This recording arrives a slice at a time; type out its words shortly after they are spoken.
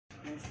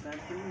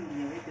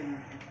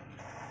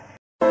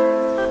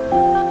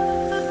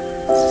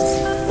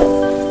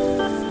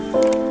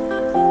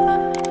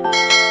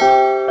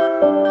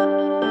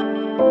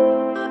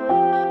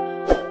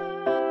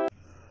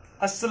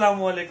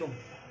अस्सलामुअलैकुम।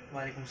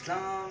 वालेकुम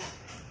सलाम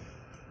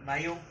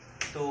भाइयों।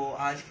 तो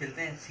आज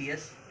खेलते हैं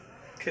CS।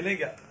 खेलें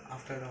क्या?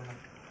 आफ्टर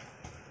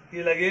टूर्नामेंट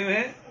ये लगे हुए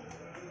हैं।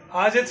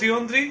 आज है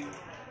 3-on-3।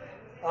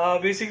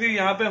 बेसिकली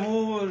यहाँ पे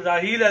हूँ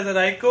Rahil as a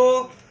राइको,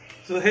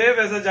 Suhaib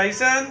as a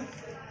जाइसन,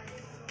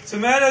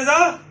 Sumer as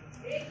a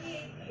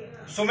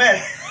Sumer.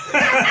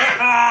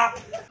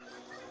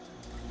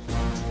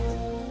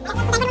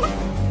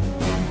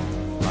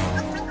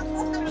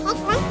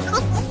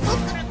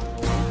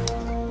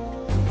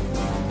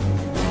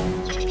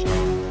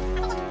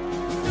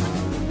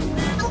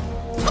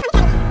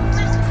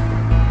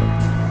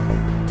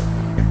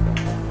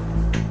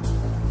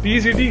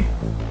 PCT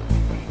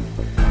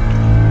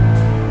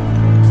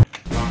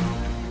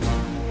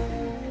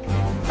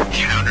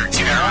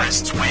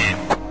Counter-terrorists win.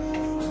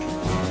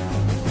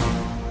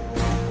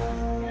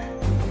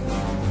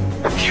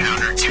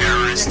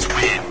 Counter-terrorists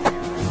win.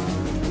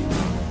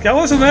 क्या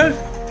हुआ सुमेर?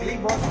 क्लिक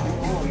बहुत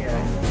हो गया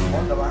है,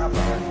 बहुत दबाना पड़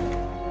रहा है।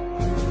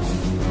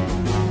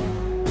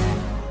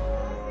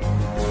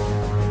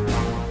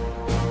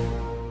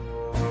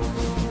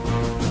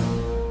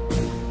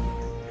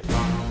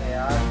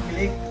 यार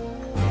क्लिक।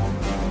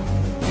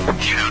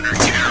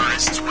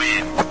 Counter-terrorists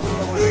win.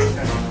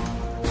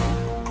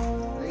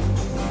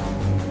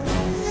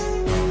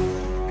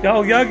 क्या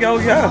हो गया? क्या हो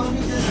गया?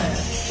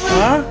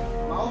 हाँ,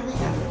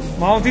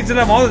 माउथ ही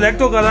चला। माउथ रैक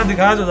तो कर रहा,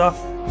 दिखाया तो था।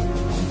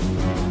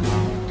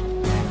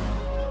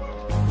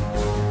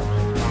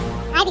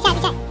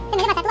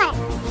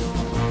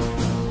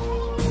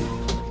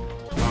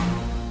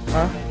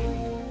 हाँ,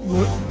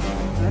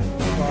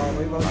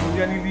 भाई बहुत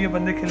बढ़िया नहीं थी ये,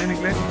 बंदे खेले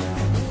निकले।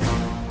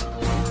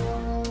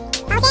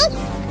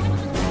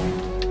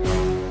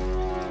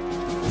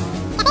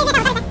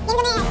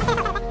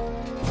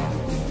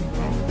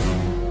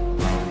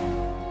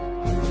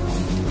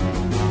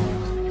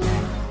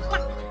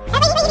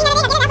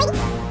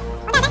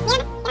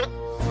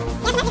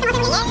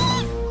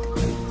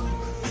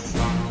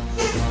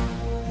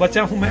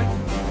 बचा हूँ मैं।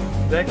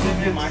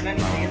 मारना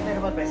नहीं चाहिए, तेरे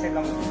पास पैसे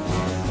कम।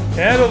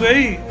 खैर हो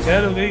गई,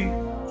 खैर हो गई।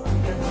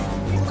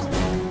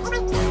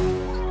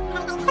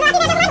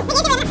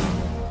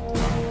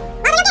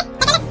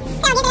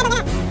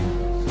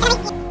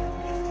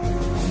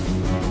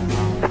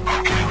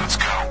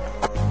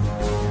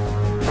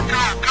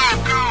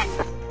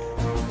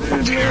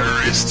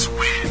 Terrorists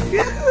win.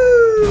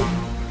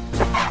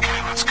 Okay,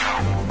 let's go.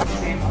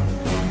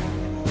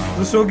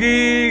 दूसरों की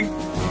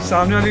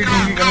सामने वाली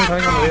टीम की कमी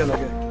उठाने का मजा अलग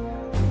है।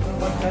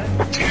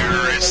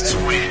 Terrorists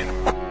win.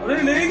 अरे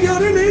ले गया,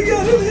 अरे ले गया,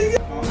 अरे ले गया।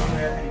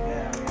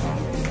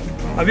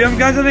 अभी हम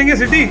क्या चलेंगे?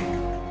 सिटी।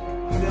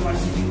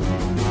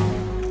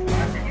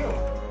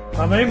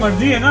 हाँ मेरी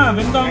मर्जी है ना,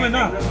 बिंदा में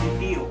ना।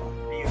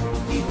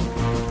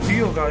 टी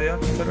होगा यार,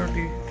 चलो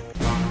टी।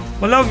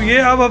 मतलब ये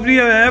अब अपनी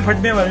है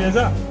फटने वाली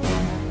ऐसा।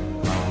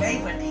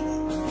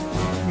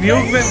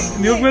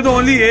 न्यूक में तो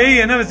ओनली ए ही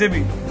है ना वैसे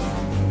भी।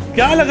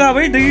 क्या लगा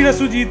भाई ढगी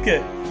रस्सू जीत के?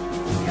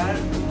 यार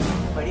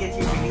बड़ी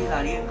अच्छी फीलिंग आ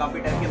रही है काफी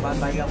टाइम के बाद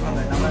भाई आपका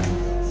करना बस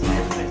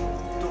सीरियस में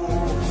तो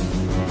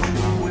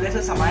पूरे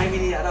से समाया भी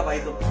नहीं जा रहा भाई।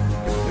 तो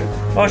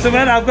और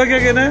सुमेर आपका क्या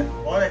कहना है?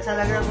 बहुत अच्छा लग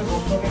रहा है अपने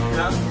दोस्तों के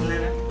खिलाफ खेलने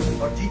में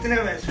और जीतने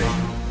में।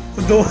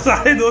 तो दो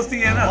सारे दोस्त ही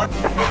है ना।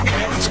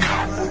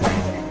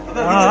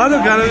 हाँ तो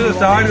करो,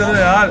 स्टार्ट करो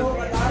यार,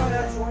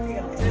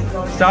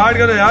 स्टार्ट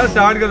करो यार,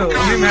 स्टार्ट करो।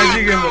 अभी मैच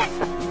ही खेलो।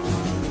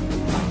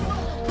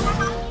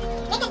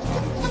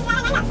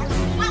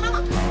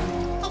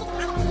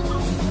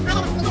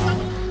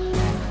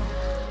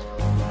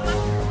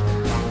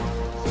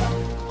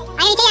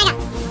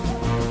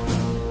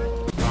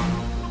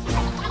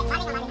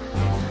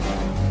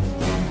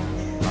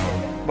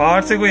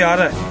 बाहर से कोई आ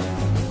रहा है।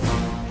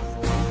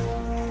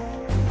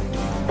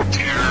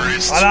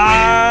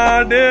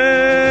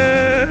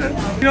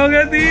 हो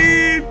गया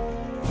 3।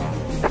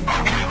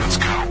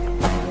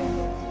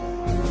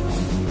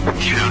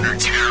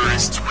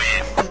 Counter-terrorists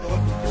win.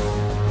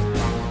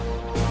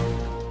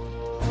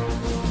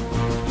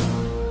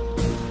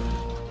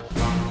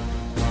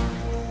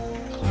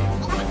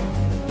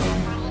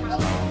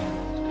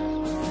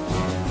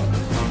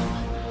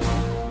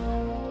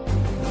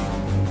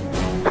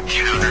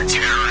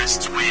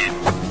 Counter-terrorists win.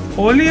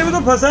 Holi में तो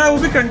फंसा है, वो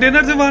भी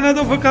कंटेनर से माना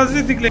तो फिर कहाँ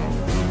से निकले?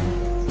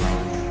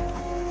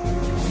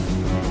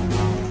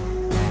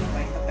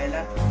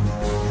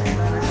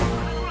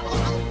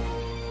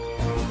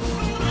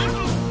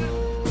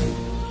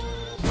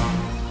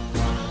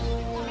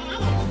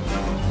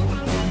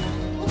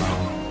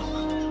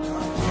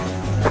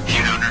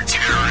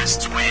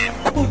 Counter-terrorists win.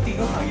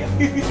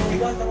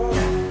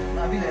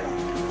 अभी ले रहा हूँ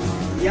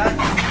यार,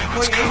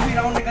 कोई एक भी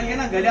राउंड निकल गया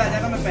ना गले आ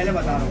जाएगा, मैं पहले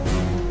बता रहा हूँ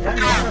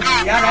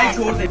यार। भाई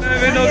छोड़ दे।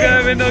 विन हो गया,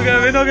 विन हो गया,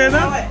 विन हो गया ना।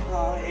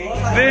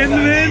 Win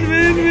win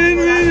win win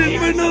win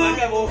win.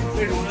 वो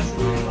फिर होना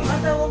शुरू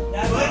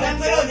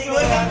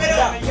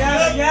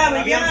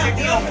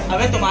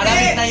अबे तुम्हारा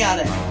भी इतना याद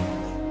है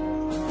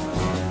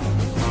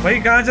भाई?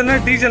 कहाँ चलना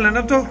है? टी चलना है ना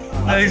अब तो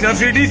हिसाब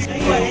से टी।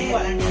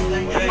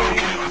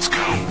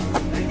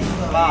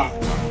 वाह,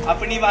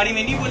 अपनी बारी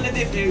में नहीं बोल रहे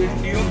थे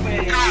ड्यूक पे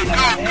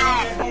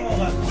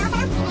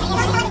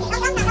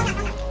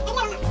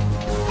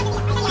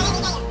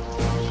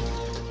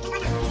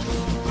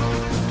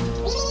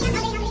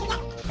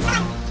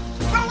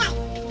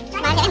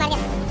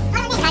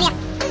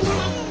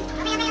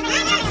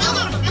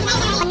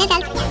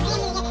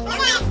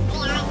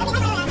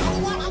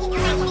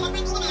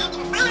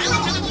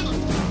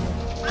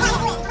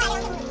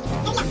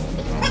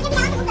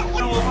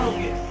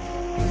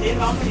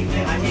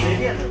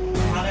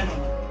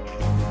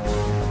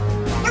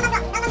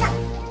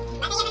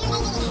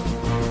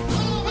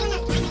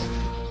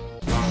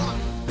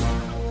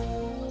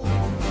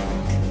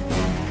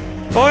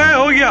ओए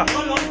हो गया,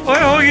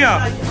 ओए हो गया,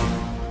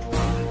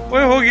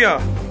 ओए हो गया।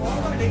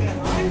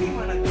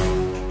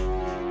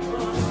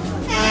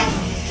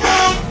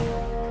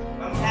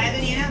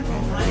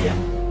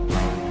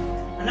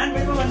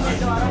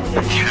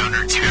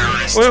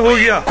 ओए हो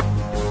गया,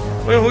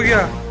 ओए हो गया।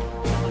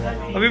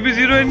 अभी भी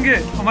 0 इनके,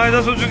 हमारे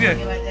 10 हो चुके हैं।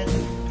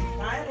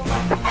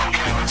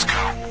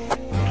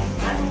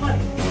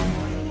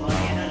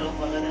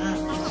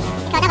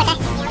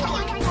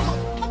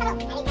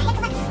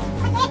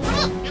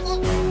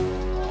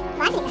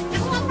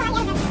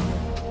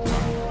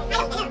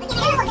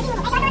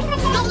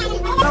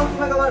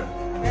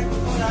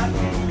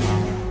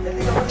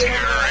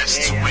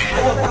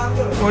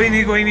 कोई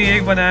नहीं,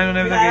 एक बनाया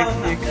उन्होंने अभी तक।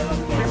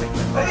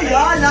 एक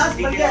यार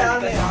लास्ट बन गया यार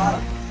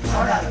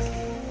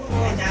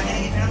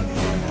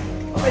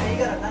अबे नहीं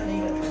कर रहा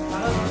नहीं कर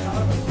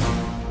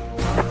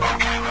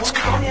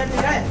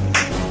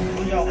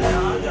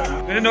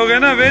विन हो गया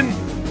ना, win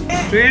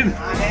train.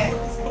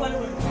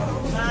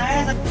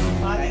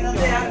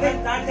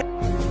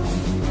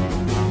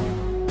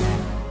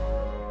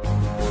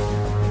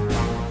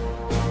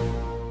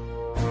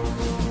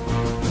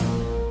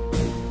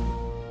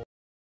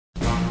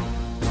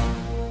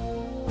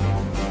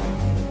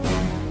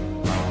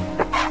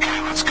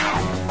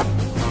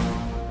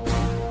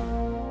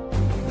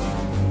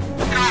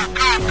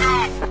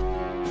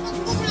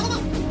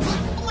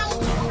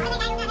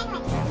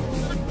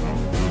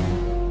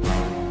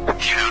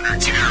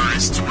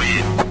 Counter-terrorists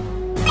win.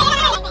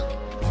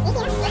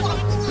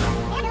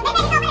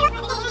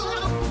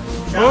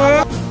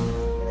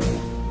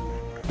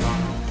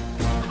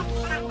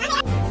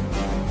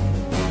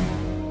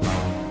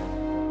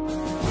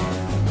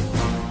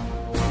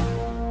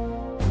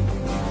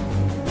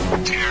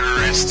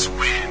 Terrorists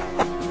win.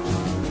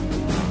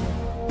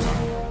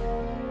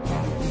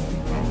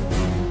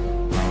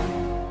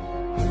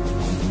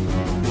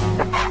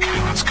 Okay,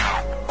 let's go.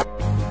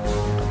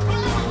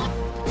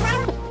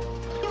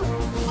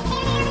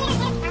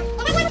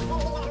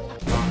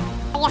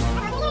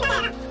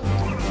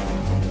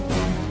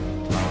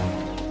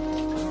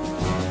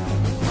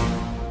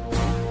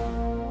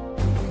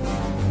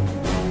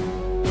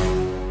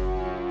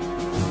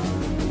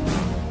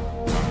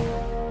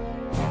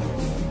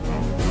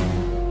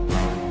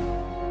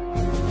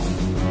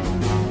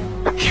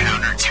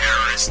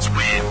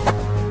 win.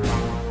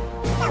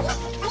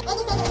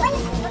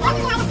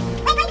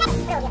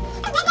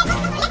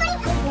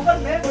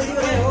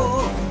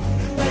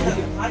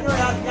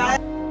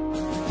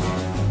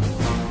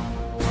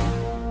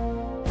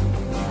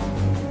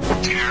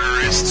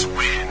 Terrorists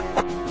win.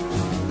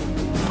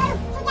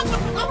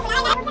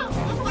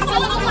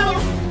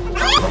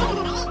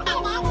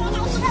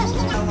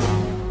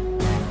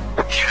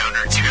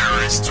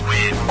 Counter-terrorists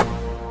win.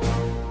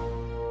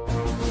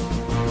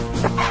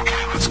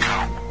 Okay, let's go.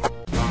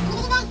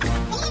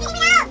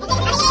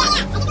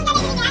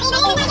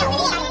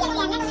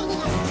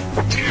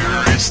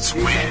 Terrorists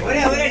win.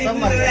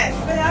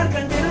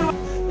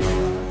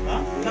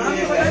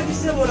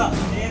 किससे बोला?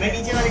 मैं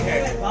नीचे वाली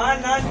साइड। हाँ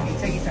ना,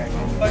 नीचे की साइड।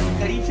 पर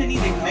करीब से नहीं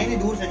देखा। नहीं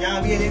दूर से जहाँ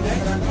अभी ये देख रहे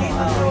हैं।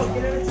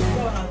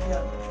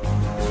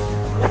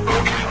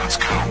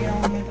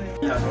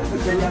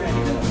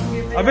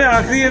 अबे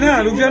आखिरी है ना,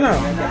 रुक जा ना।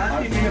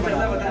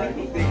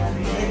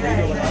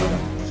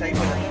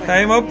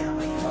 टाइम अप,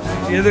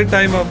 ये देख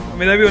टाइम अप,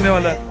 मेरा भी होने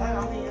वाला है।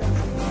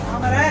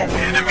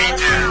 Enemy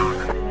down.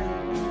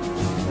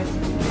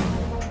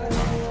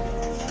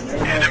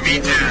 Enemy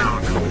down.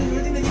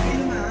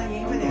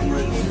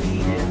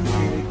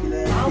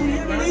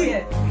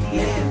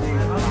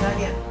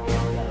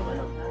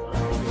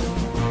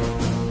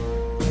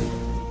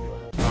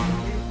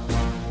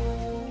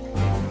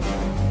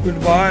 Good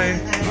bye.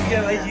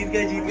 भाई जीत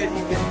गए।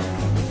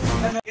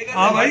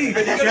 हाँ भाई,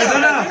 कैसा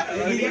रहा?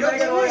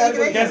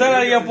 कैसा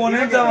रहा ये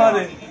अपोनेंट हमारे?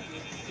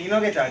 तीनों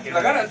के 4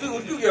 लगा ना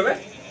तू क्यों बे?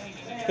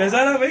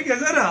 कैसा रहा भाई,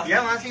 कैसा रहा?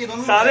 वहाँ से ये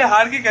दोनों सारे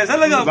हार के कैसा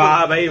लगा?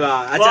 वाह भाई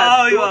वाह। अच्छा वाह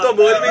भाई तू वाह। तो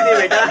बोल भी नहीं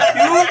बेटा।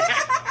 क्यों?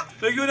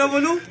 तो क्यों ना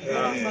बोलूं?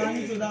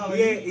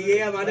 ये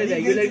हमारे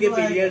रेगुलर के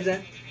पीरियड्स हैं।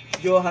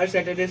 जो हर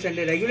सैटरडे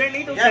संडे रेगुलर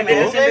नहीं तो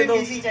सैटरडे संडे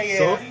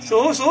तो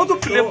सो तो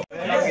क्लिप।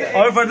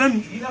 और फरदन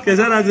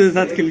कैसा रहा तेरे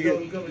साथ खेल के?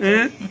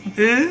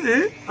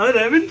 अरे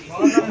रेविन,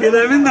 ये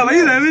रेविन था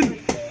भाई, रेविन,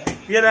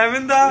 ये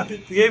रेविन था,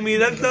 ये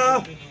मीरक था,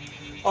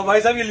 और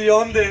भाई साहब ये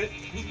लियोन थे।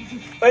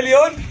 भाई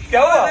लियोन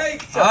क्या हुआ?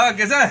 हाँ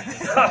कैसा है?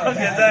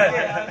 कैसा है?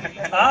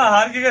 हाँ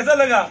हार के कैसा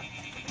लगा?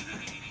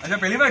 अच्छा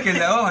पहली बार खेल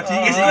रहे हो?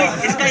 ठीक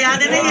है। इसका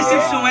याद है ना, ये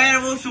सिर्फ सुमेर,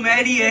 वो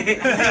सुमेर ही है।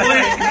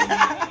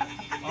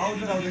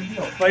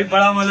 भाई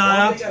बड़ा मजा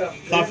आया,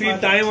 काफी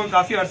टाइम और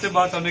काफी अरसे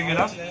बाद हमने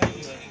खेला।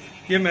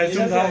 ये मैच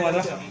था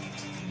हमारा,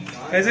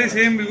 ऐसे ही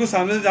सेम बिल्कुल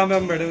सामने से जहाँ पे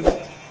हम बैठे हुए थे।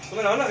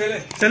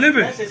 चले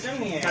पे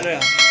चलो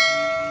यार,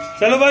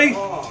 चलो भाई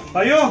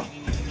भाइयों,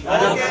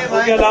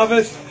 ओके अल्लाह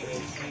हाफिज़।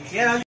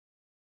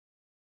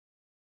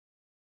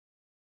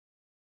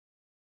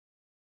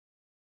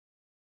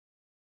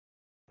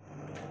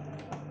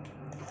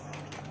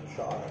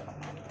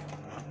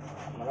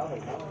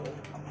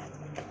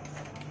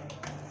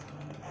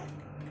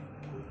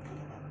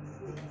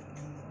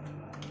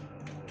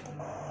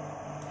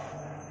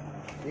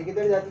 ये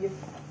किधर जाती है?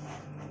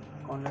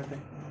 कॉर्नर पे,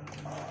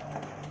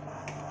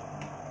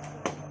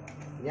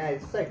 यहाँ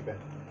इस साइड पे।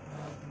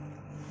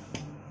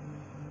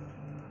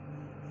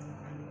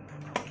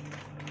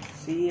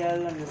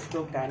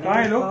 कहाँ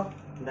है लोग?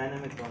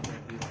 डायनामिक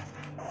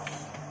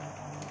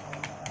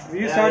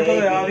रीस्टार्ट करो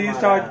यार,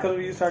 रीस्टार्ट करो,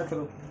 रीस्टार्ट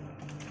करो।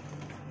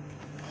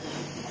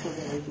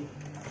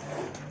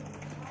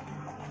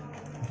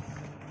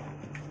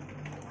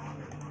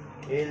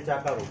 एल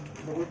चाका वो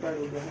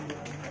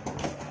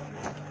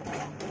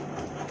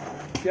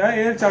क्या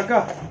एयर चाका?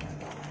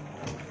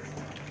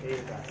 एल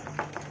का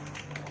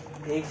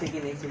एक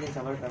सेकंड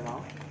सबर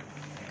करवाओ।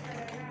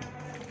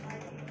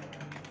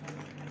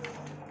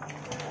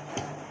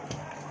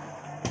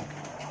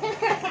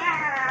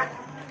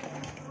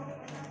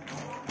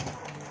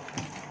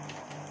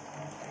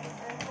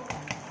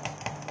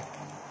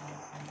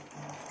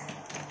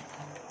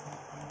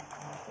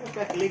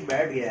 इसका क्लिक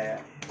बैठ गया है।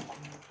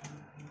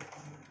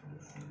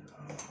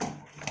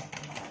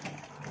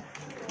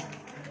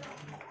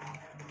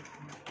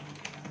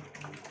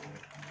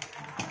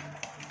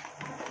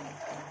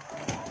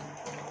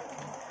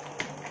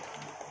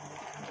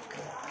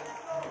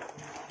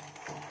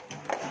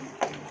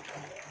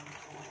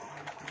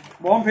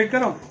 बॉम्ब फेंक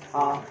करो।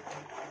 हाँ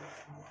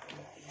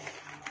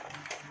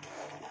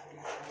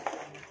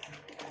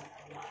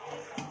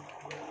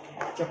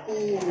चक्कू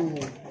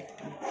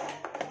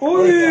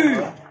ओए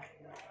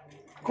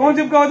कौन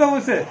चिपका होता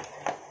मुझसे?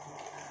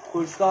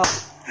 उसका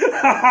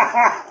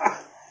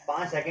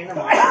 5 सेकंड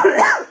में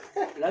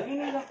लग ही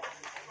नहीं रहा।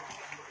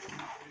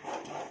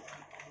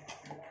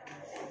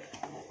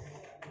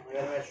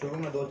 अगर मैं शुरू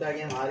में 2-4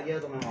 गेम हार गया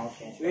तो मैं माउस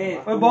चेंज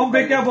ओए बॉम्ब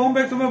फेंक, क्या बॉम्ब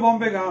फेंक? तुम्हें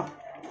बॉम्ब फेंक? हाँ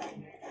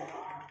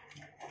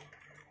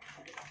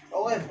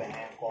ओए बैन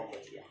कॉल कर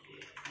दिया।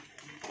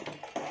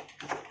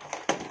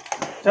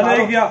 चलो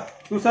एक गया,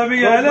 दूसरा भी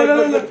गया। ले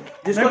ले ले,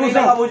 जिसको नहीं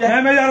लगा वो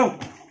जाए। मैं जा रहा हूँ।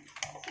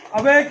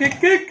 अबे किक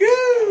किक।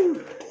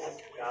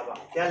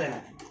 क्या लेना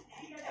है?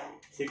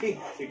 City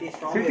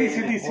strong city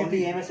city only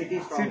city M है सिटी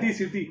स्ट्रांग सिटी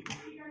सिटी।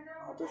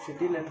 तो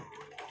सिटी लेना।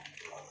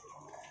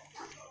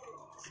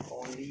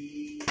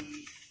 ओनली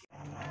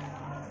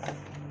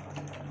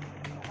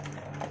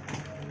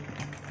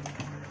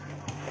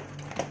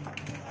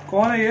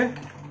कौन है ये?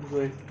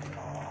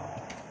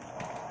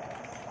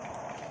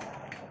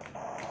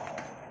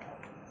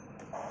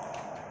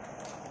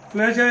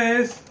 फ्लैश है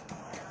एस,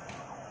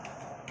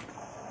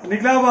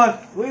 निकला बाहर।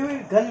 वही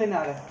गन लेने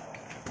आ रहा है।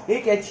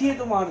 एक अच्छी है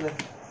तो मार दे।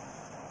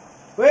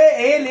 वे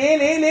ए ले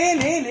ले ले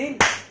ले ले।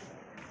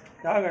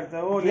 क्या करता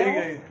है वो? ले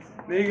गया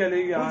ले गया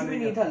ले गया। कुछ भी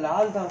नहीं था,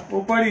 लाल था।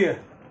 ऊपर ही है,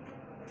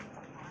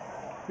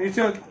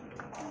 नीचे।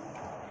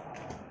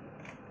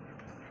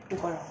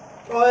 ऊपर।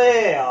 ओए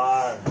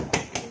यार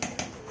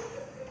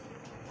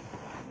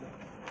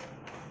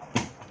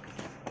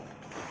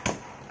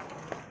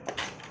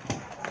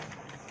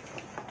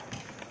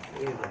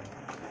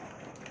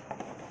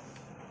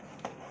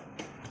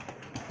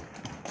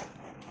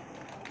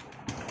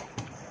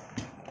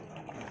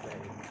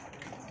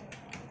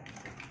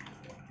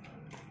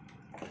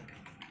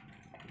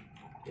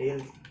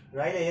एल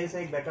राइट एल से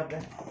एक बैकअप है।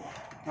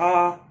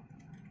 हाँ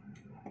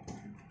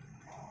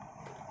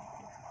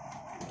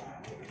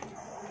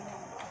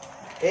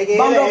एक एल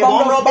बम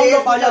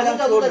ड्रॉप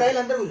आजा तू राइल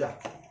अंदर घुस जा।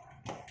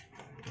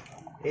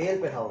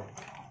 एल पे था वो।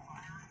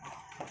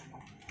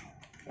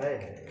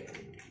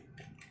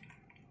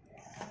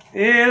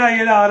 ये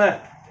ला आ रहा है।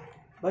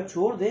 बस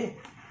छोड़ दे।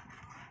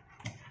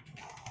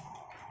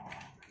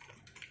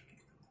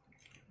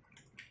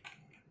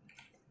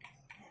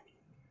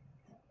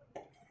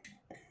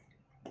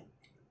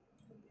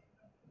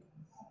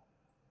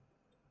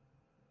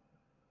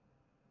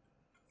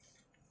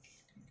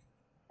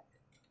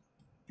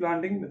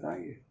 प्लांटिंग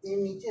बताएंगे। ये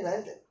नीचे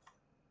राइल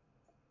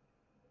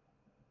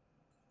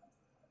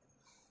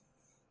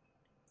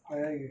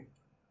आया ये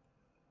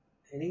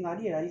हेडिंग आ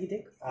रही है राइल की,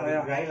 देख।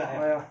 आया राइल आया।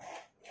 आया।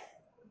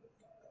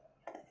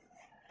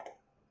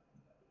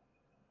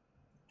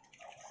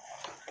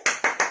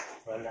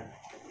 well done.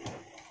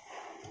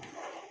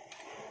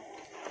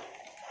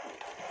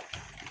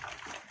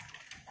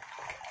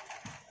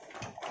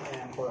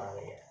 हमको आ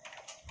गई है।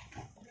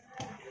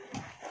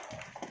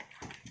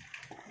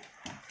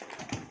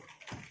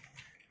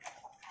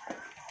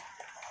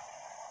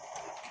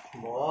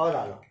 बहुत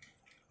डालो।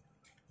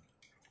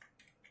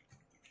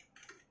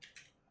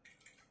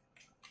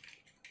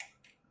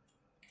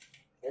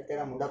 ये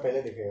तेरा मुंडा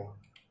पहले दिखेगा।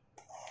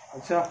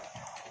 अच्छा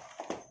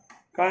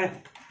कहाँ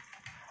है?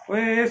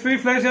 ओए इस पे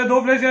फ्लैश है,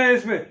 2 फ्लैश है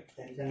इस पे।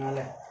 टेंशन ना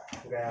ले,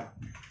 गया।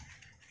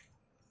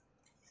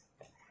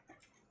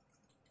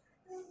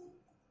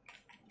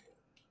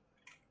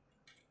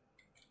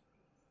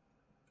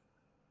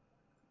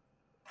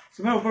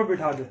 इसमें ऊपर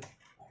बिठा दे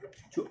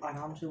जो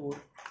आराम से वो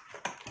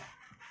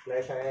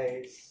फ्लैश आया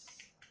है।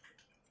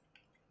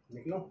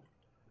 निकलो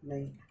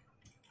नहीं।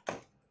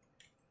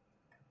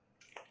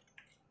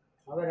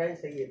 अबे राइट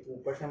सही है,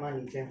 ऊपर से मार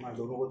नीचे मार,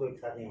 दोनों को तो एक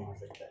साथ नहीं मार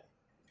सकता है।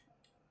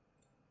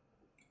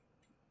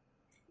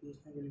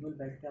 इसने बिल्कुल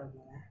बैठ के आ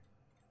गया है।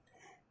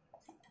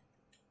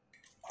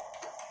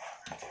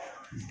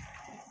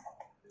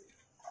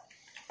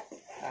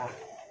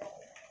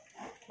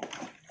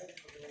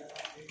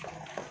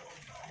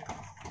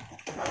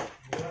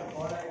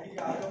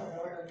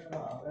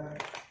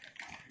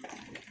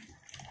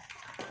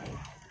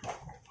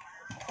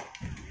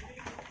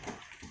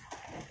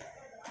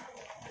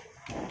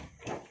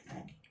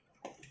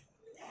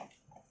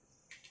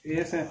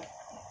 एस है,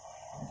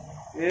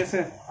 एस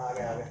है। आ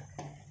गए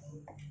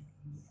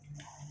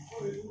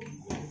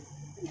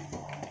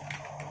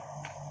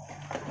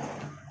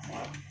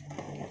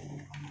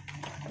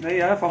नहीं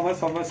यार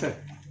फमस है,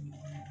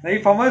 नहीं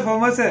फमस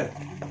है,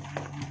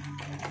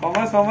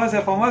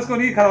 फमस को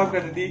नहीं खराब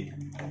कर दी।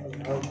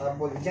 अब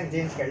पोजीशन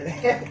चेंज कर ले।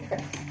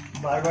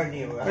 बार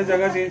नहीं होगा। मैं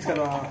जगह चेंज कर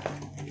रहा।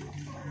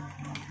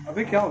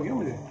 अबे क्या हो गया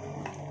मुझे?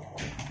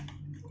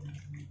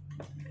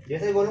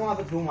 जैसे ही बोलूँ वहाँ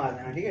पे थ्रू मार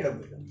देना, ठीक है?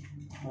 डब्ल्यू से।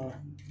 हाँ।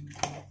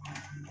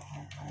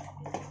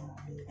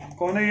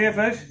 कौन है ये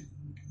फ्लैश?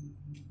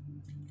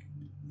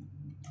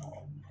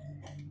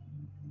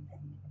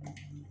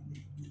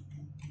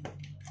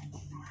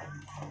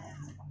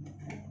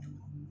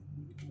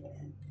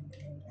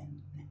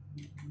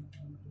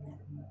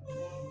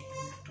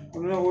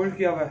 उन्होंने होल्ड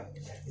किया हुआ है।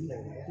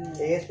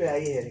 एस पे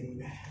आई है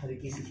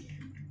हल्की सी।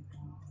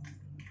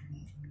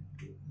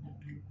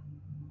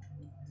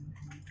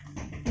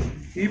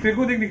 ये पे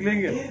को देख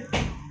निकलेंगे।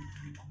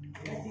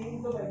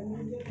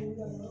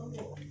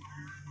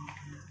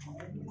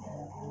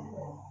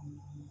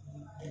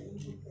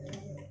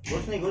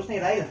 घुस नहीं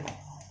राइल।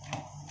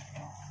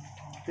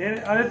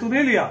 अरे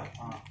तूने लिया?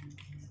 हाँ।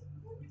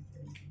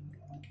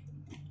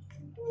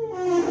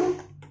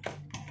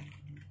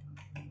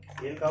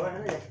 ये कवर है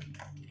ना?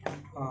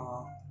 हाँ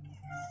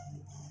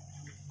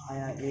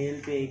आया एल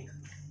पे एक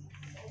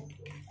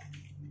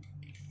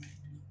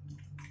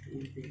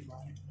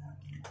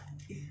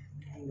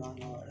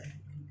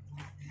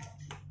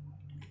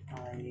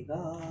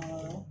आएगा।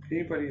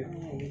 ठीक पड़ी है।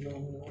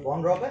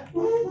 बॉम्ब ड्रॉप है?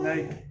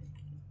 नहीं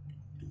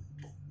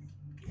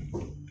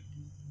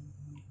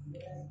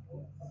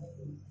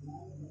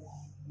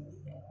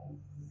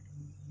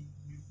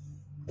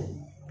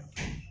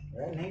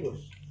नहीं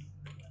घुस।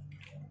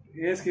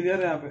 एस क्लियर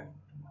है यहाँ पे।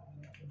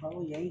 हाँ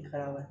वो यही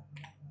खराब है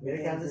मेरे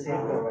ख्याल से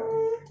सेव कर रहा है।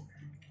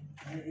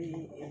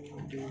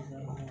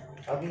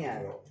 अब नहीं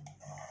आएगा।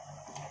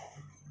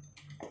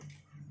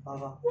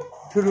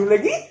 थ्रू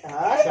लगी।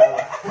 हाँ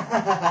शाबाश।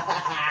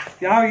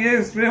 क्या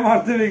ये स्प्रे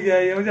मारते हुए गया?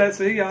 ये मुझे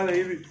सही यहाँ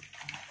नहीं थी।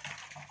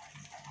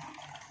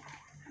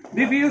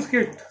 डिफ्यूज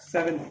किट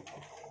 7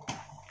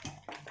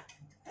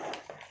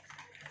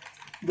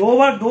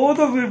 दो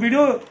तो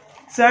वीडियो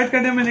सेट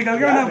करने में निकल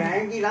गया ना।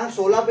 ब्रांड की ना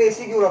 16 पे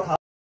एसी क्यों रखा?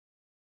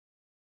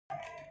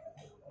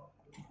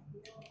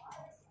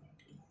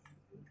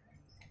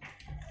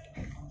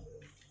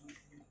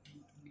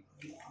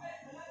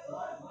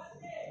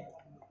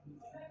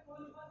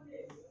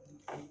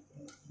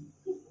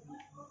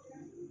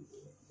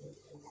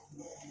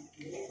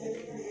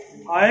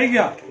 आए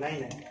क्या? नहीं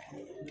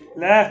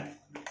ले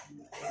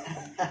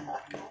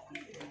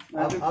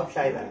अब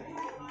शायद आए।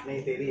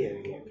 नहीं तेरी है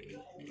ये।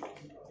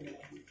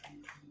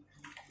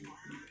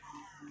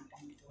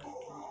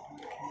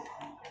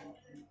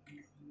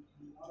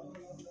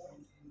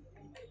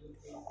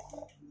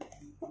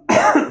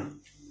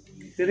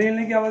 तेरे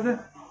हिलने की आवाज है?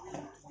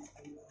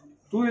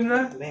 तू हिल रहा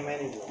है? नहीं मैं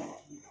नहीं।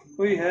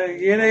 कोई है?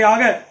 ये नहीं आ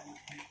गए।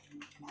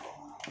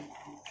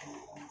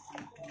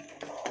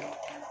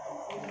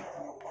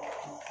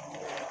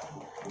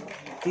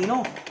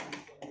 तीनों।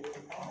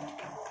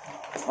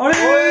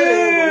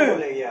 अरे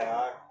ले गया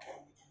यार।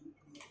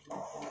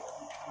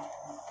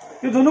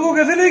 ये दोनों को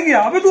कैसे ले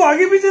गया? अबे तू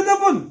आगे पीछे था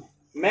अपन।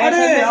 मैं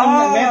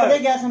पता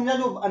क्या समझा,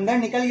 जो अंदर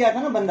निकल गया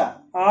था ना बंदा,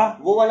 हाँ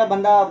वो वाला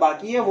बंदा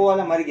बाकी है, वो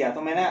वाला मर गया,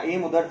 तो मैंने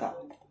एम उधर था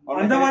और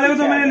अंदर वाले को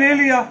तो मैंने ले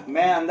लिया।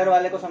 मैं अंदर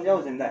वाले को समझा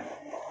वो जिंदा है।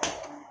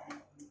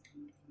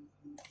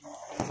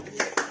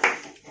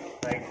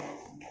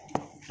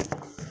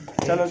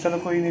 चलो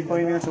कोई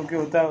नहीं, सो के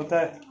होता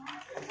है।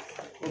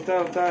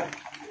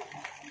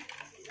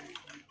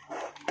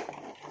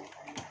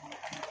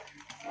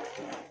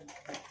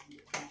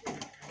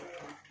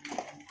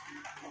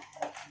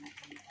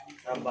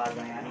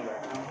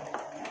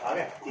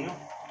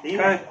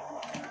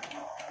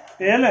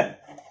 तेल है।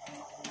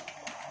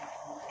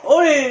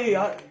 ओए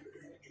यार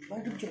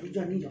भाई रुक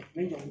जा, नहीं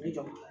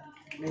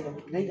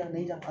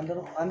जा,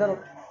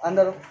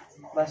 अंदर हो,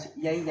 बस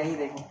यही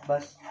देखो,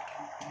 बस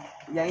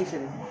यहीं से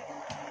देखो।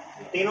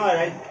 तीनों है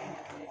राइट।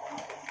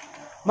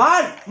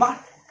 मार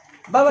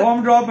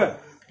बॉम्ब ड्रॉप है,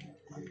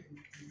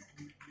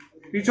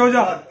 पीछे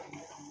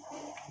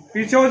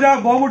हो जा,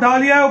 बॉम्ब उठा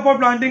लिया है, ऊपर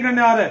प्लांटिंग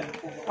करने आ रहे,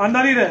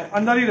 अंदर ही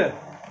रहे।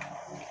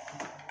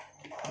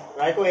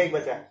 राइट को एक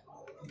बचा है।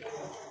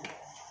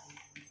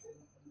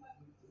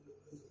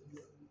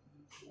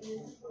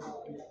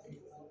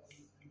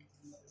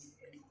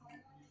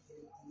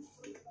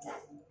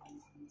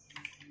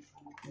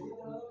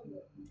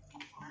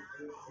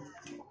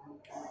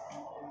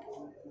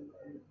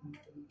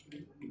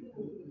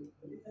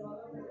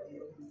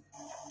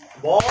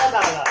 बहुत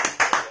आला।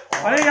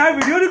 अरे यार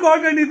वीडियो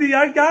रिकॉर्ड करनी थी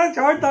यार, क्या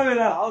शॉट था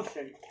मेरा,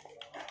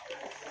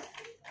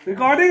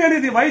 रिकॉर्डिंग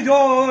करनी थी भाई। जो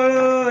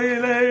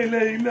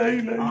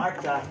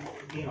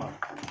 8-4-3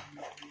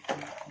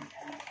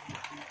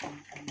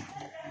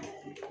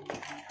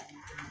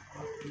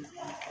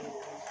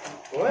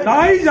 और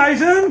नाइस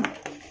जाइसन।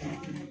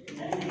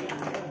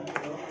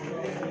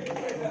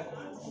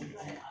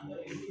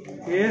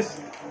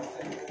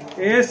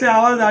 एस से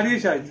आवाज आ रही है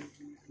शायद।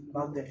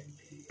 भाग दे।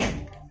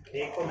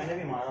 एक को मैंने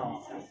भी मारा हूँ।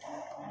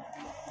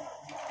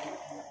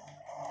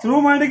 थ्रू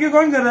मारने की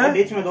कौन कर रहा है?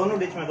 डिच में, दोनों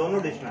डिच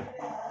में।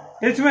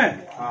 डिच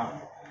में? हाँ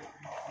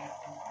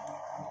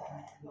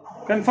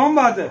कंफर्म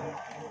बात है?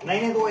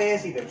 नहीं तो ए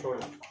सीधे छोड़,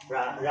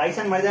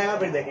 राइसन मर जाएगा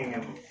फिर देखेंगे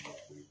हम।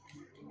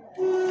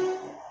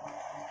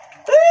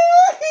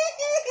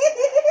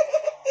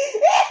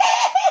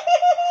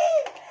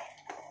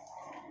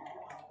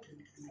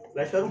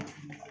 फ्लैश करूं?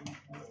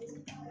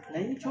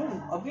 नहीं छोड़,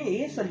 अब ये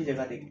एस वाली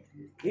जगह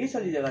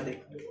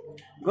देख,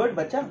 गुड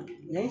बच्चा,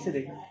 यहीं से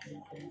देख,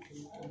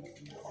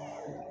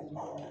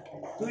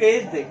 तू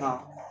एस देख। हाँ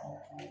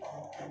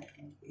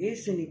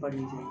एस से नहीं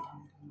पढ़नी चाहिए।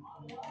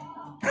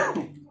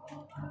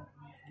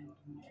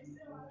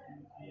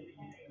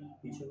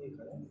 पीछे भी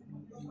खड़ा है।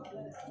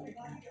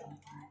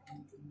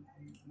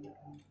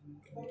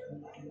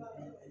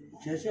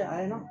 जैसे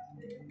आए ना,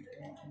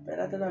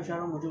 पहला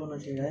इशारा मुझे होना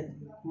चाहिए।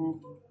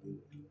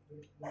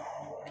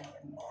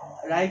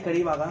 राइट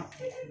करीब आगा,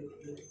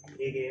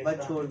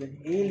 बस छोड़ दे।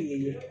 ये लिए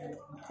ये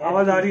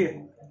आवाज आ रही है?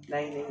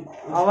 नहीं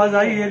आवाज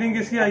आई, हियरिंग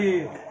किसकी आई है?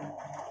 ये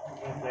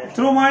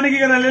थ्रू मारने की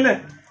कर, ले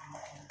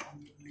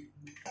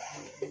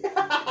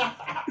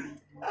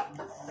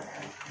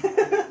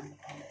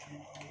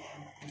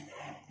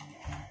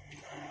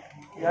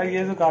यार,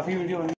 ये तो काफी वीडियो